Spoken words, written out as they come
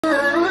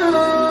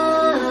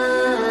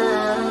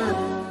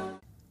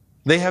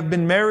They have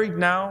been married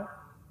now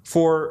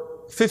for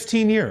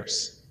 15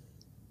 years,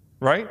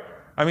 right?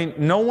 I mean,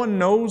 no one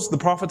knows the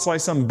Prophet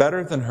ﷺ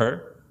better than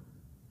her.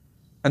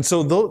 And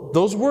so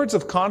those words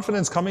of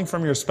confidence coming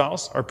from your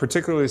spouse are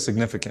particularly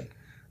significant.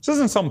 This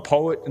isn't some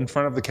poet in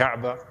front of the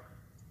Kaaba,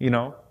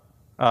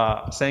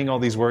 saying all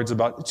these words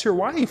about, it's your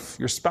wife,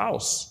 your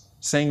spouse,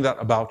 saying that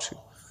about you.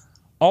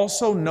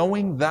 Also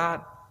knowing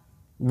that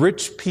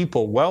rich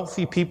people,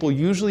 wealthy people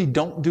usually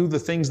don't do the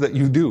things that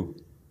you do.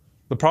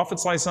 The Prophet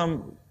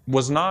ﷺ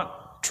was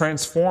not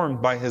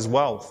transformed by his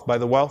wealth, by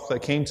the wealth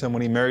that came to him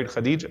when he married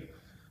Khadija.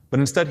 But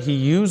instead he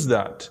used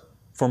that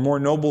for more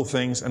noble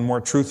things and more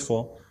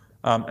truthful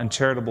and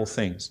charitable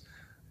things.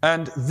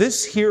 And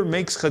this here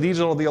makes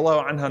Khadija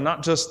radiallahu anha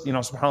not just,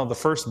 subhanAllah, the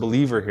first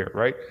believer here,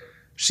 right?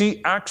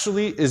 She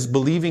actually is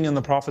believing in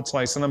the Prophet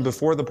ﷺ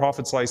before the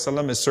Prophet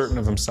ﷺ is certain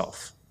of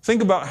himself.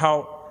 Think about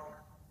how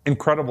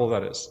incredible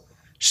that is.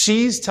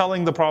 She's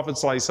telling the Prophet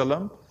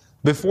ﷺ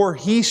before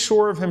he's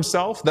sure of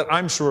himself that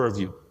I'm sure of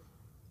you.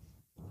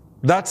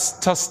 That's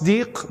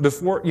tasdeeq,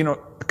 before,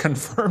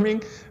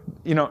 confirming,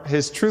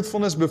 his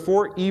truthfulness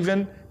before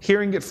even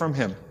hearing it from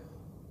him.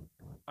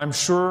 I'm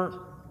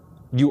sure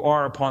you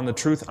are upon the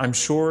truth. I'm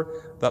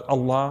sure that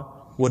Allah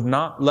would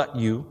not let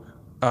you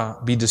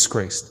be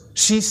disgraced.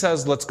 She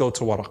says, let's go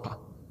to Waraqa.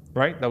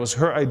 Right? That was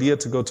her idea,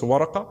 to go to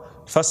Waraqa.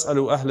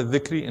 فَاسْأَلُوا أَهْلَ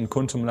الذِّكْرِ إِن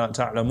كُنْتُمْ لَا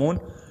تَعْلَمُونَ.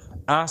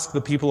 Ask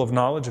the people of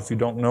knowledge if you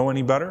don't know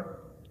any better.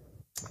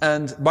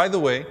 And by the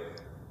way,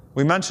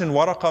 we mentioned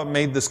Waraqa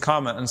made this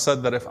comment and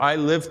said that if I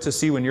live to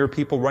see when your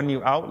people run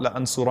you out,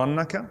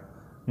 لَأَنْصُرَنَّكَ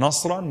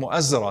نَصْرًا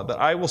مُؤَزَّرًا, that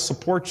I will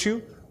support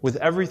you with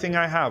everything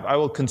I have. I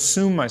will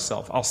consume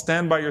myself. I'll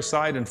stand by your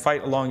side and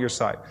fight along your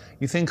side.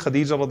 You think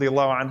Khadija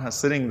radiallahu anha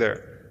sitting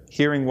there,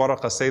 hearing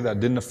Waraqa say that,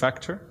 didn't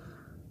affect her?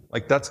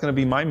 Like, that's going to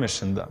be my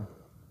mission then.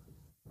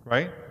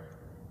 Right?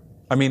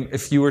 I mean,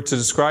 if you were to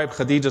describe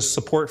Khadija's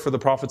support for the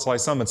Prophet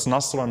ﷺ, it's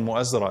nasran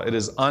mu'azzara. It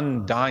is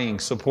undying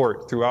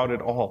support throughout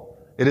it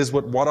all. It is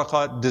what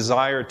Waraqa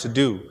desired to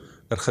do,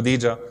 that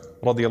Khadija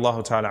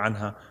radiallahu ta'ala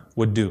anha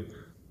would do.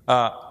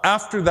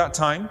 After that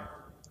time,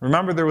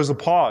 remember there was a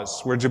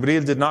pause where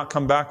Jibreel did not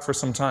come back for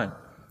some time.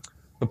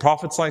 The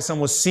Prophet ﷺ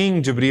was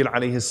seeing Jibreel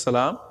alayhi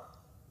salam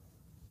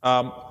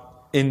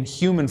in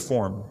human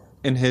form,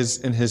 in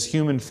his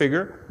human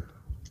figure.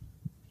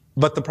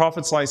 But the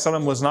Prophet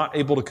ﷺ was not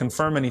able to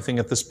confirm anything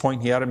at this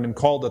point. He hadn't been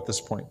called at this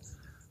point.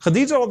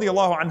 Khadija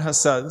radiallahu anha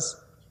says,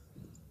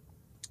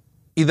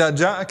 إِذَا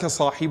جَاءَكَ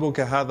صَاحِبُكَ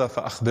هَذَا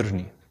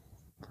فَأَخْبِرْنِي.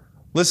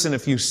 Listen,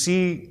 if you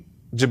see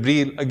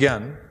Jibreel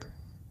again,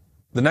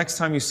 the next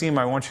time you see him,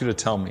 I want you to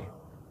tell me.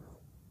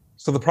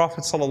 So the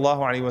Prophet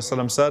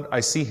ﷺ said, I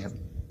see him.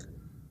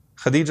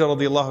 Khadija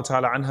radiallahu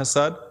ta'ala anha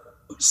said,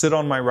 sit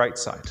on my right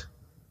side.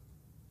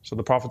 So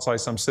the Prophet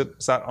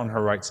ﷺ sat on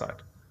her right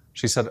side.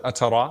 She said,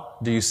 Atara,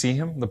 do you see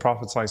him? The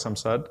Prophet ﷺ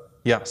said,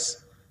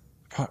 yes.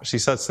 She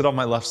said, sit on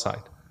my left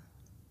side.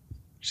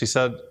 She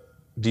said,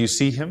 do you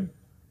see him?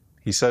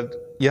 He said,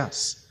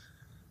 yes.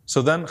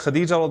 So then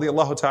Khadija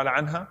radiallahu ta'ala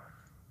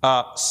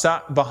anha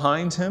sat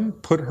behind him,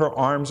 put her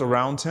arms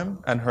around him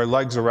and her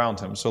legs around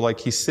him. So like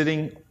he's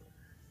sitting,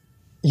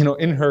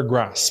 in her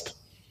grasp.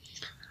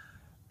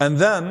 And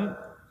then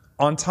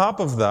on top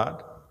of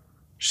that,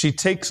 she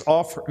takes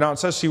off, now it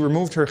says she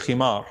removed her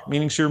khimar,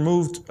 meaning she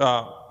removed,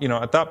 the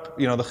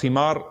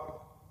khimar,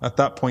 at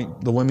that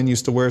point, the women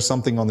used to wear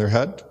something on their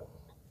head.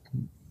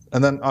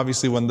 And then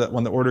obviously when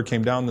the order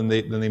came down, then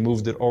they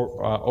moved it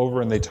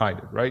over and they tied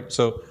it, right?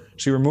 So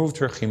she removed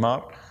her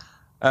khimar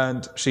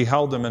and she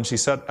held him and she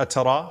said,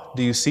 Atara,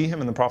 do you see him?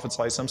 And the Prophet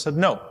ﷺ said,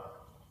 no.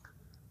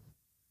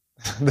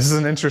 This is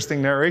an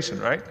interesting narration,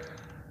 right?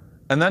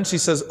 And then she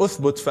says,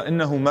 Uthbut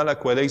فَإِنَّهُ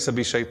مَلَكْ وَلَيْسَ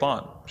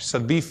بِشَيْطَانٍ. She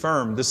said, be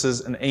firm, this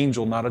is an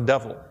angel, not a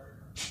devil.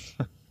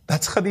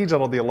 That's Khadija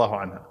radiallahu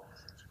anha.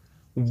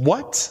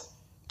 What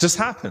just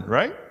happened,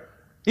 right?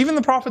 Even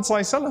the Prophet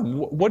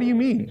ﷺ, what do you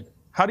mean?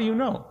 How do you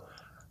know?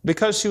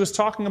 Because she was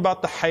talking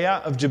about the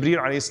haya of Jibreel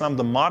alayhi salam,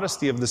 the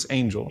modesty of this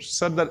angel. She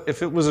said that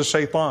if it was a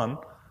shaitan,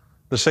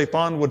 the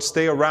shaitan would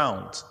stay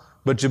around.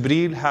 But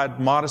Jibreel had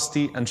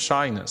modesty and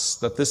shyness,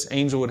 that this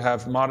angel would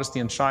have modesty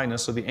and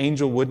shyness, so the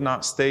angel would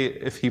not stay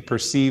if he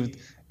perceived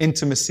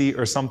intimacy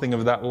or something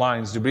of that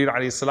lines. Jibreel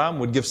alayhi salam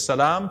would give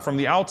salam from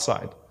the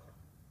outside.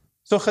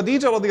 So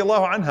Khadija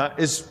radiallahu anha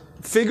is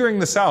figuring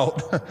this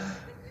out.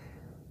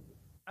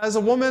 As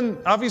a woman,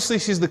 obviously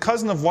she's the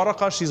cousin of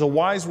Waraqa, she's a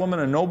wise woman,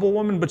 a noble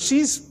woman, but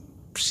she's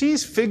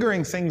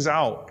figuring things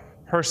out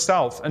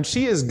herself, and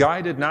she is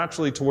guided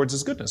naturally towards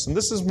His goodness. And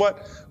this is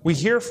what we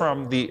hear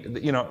from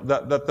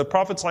that the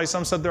Prophet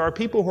ﷺ said there are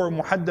people who are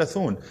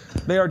muhaddathun.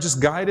 They are just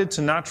guided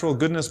to natural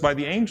goodness by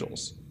the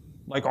angels.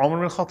 Like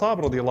Umar ibn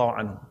Khattab radiallahu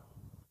anhu.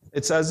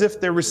 It's as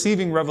if they're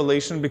receiving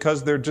revelation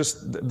because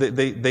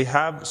they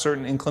have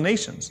certain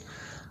inclinations.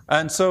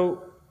 And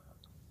so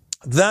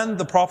then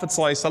the Prophet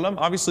ﷺ,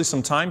 obviously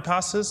some time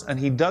passes and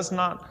he does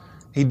not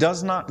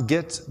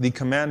get the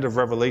command of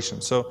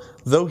revelation. So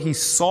though he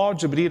saw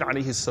Jibreel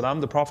alayhi salam,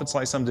 the Prophet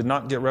ﷺ did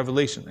not get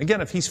revelation.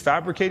 Again, if he's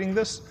fabricating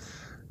this,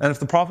 And if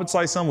the Prophet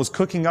ﷺ was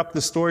cooking up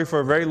this story for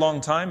a very long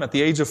time, at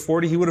the age of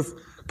 40, he would have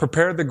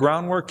prepared the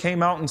groundwork,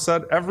 came out and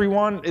said,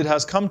 everyone, it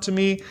has come to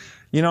me,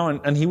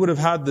 and he would have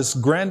had this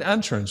grand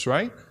entrance,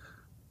 right?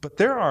 But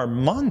there are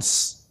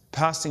months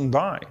passing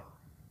by.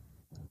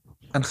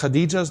 And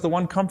Khadija is the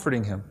one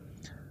comforting him.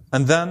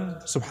 And then,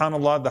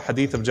 subhanAllah, the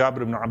hadith of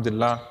Jabir ibn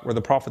Abdullah, where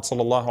the Prophet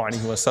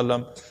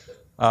ﷺ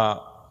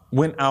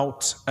went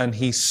out and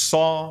he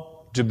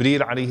saw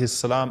Jibreel alayhi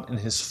salam in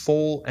his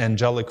full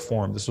angelic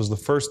form. This was the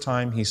first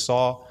time he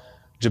saw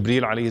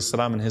Jibreel alayhi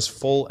salam in his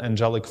full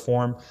angelic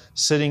form,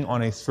 sitting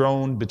on a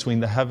throne between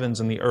the heavens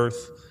and the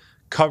earth,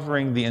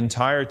 covering the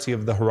entirety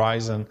of the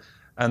horizon,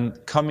 and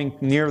coming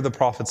near the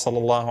Prophet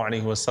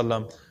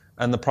ﷺ.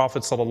 And the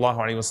Prophet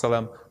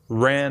ﷺ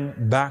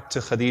ran back to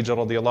Khadija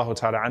radiallahu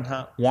ta'ala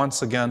anha,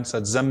 once again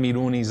said,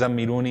 Zammiluni,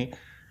 Zammiluni.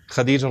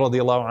 Khadija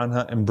radiallahu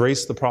anha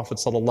embraced the Prophet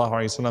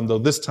ﷺ, though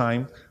this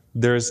time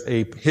there's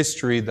a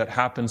history that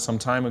happened some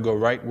time ago,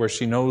 right, where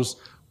she knows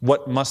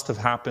what must have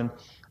happened.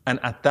 And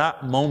at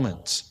that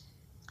moment,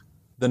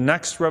 the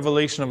next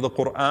revelation of the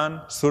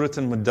Quran, Surah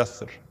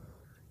Al-Muddathir,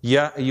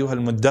 Ya ayyuha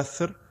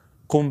al-Muddathir,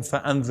 qum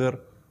fa'anzir,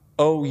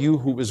 O you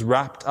who is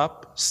wrapped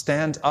up,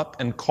 stand up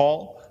and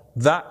call.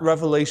 That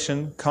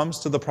revelation comes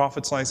to the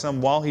Prophet ﷺ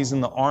while he's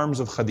in the arms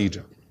of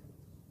Khadija.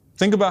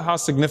 Think about how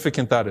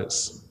significant that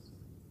is.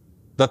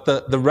 That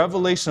the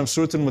revelation of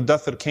Surah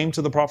Al-Muddathir came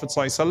to the Prophet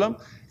ﷺ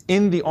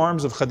in the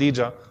arms of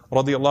Khadija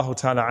radiallahu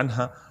ta'ala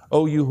anha.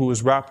 O you who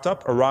is wrapped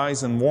up,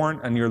 arise and warn,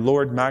 and your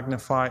Lord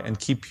magnify and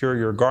keep pure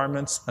your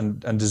garments,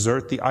 and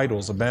desert the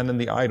idols, abandon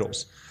the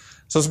idols.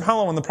 So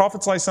subhanAllah, when the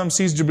Prophet ﷺ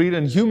sees Jibreel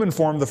in human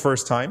form the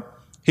first time,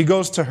 he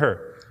goes to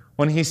her.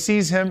 When he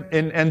sees him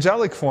in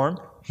angelic form,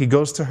 he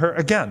goes to her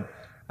again.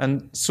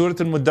 And Surah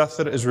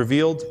Al-Muddathir is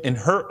revealed in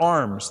her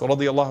arms,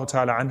 radiallahu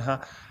ta'ala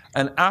anha.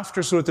 And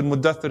after Surah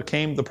Al-Muddathir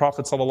came, the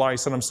Prophet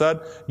ﷺ said,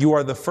 you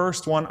are the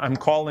first one I'm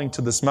calling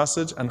to this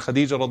message. And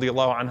Khadija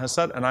radiallahu anha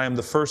said, and I am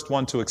the first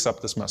one to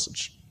accept this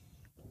message.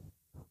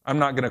 I'm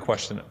not going to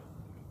question it.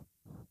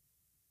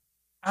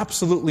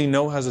 Absolutely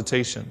no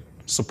hesitation,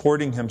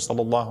 supporting him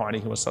sallallahu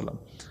alaihi wasallam.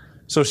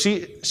 So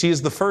she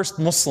is the first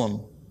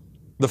Muslim,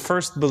 the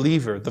first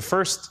believer, the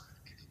first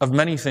of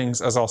many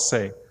things, as I'll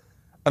say.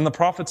 And the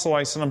Prophet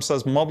ﷺ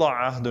says, Mada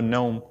ahdun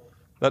nawm,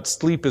 that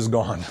sleep is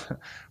gone.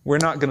 We're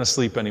not going to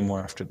sleep anymore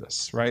after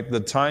this, right?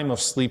 The time of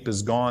sleep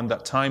is gone.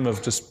 That time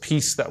of just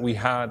peace that we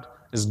had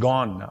is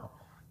gone now.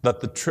 That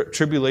the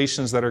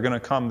tribulations that are going to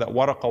come, that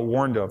Waraqa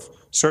warned of,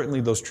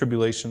 certainly those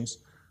tribulations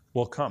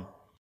will come.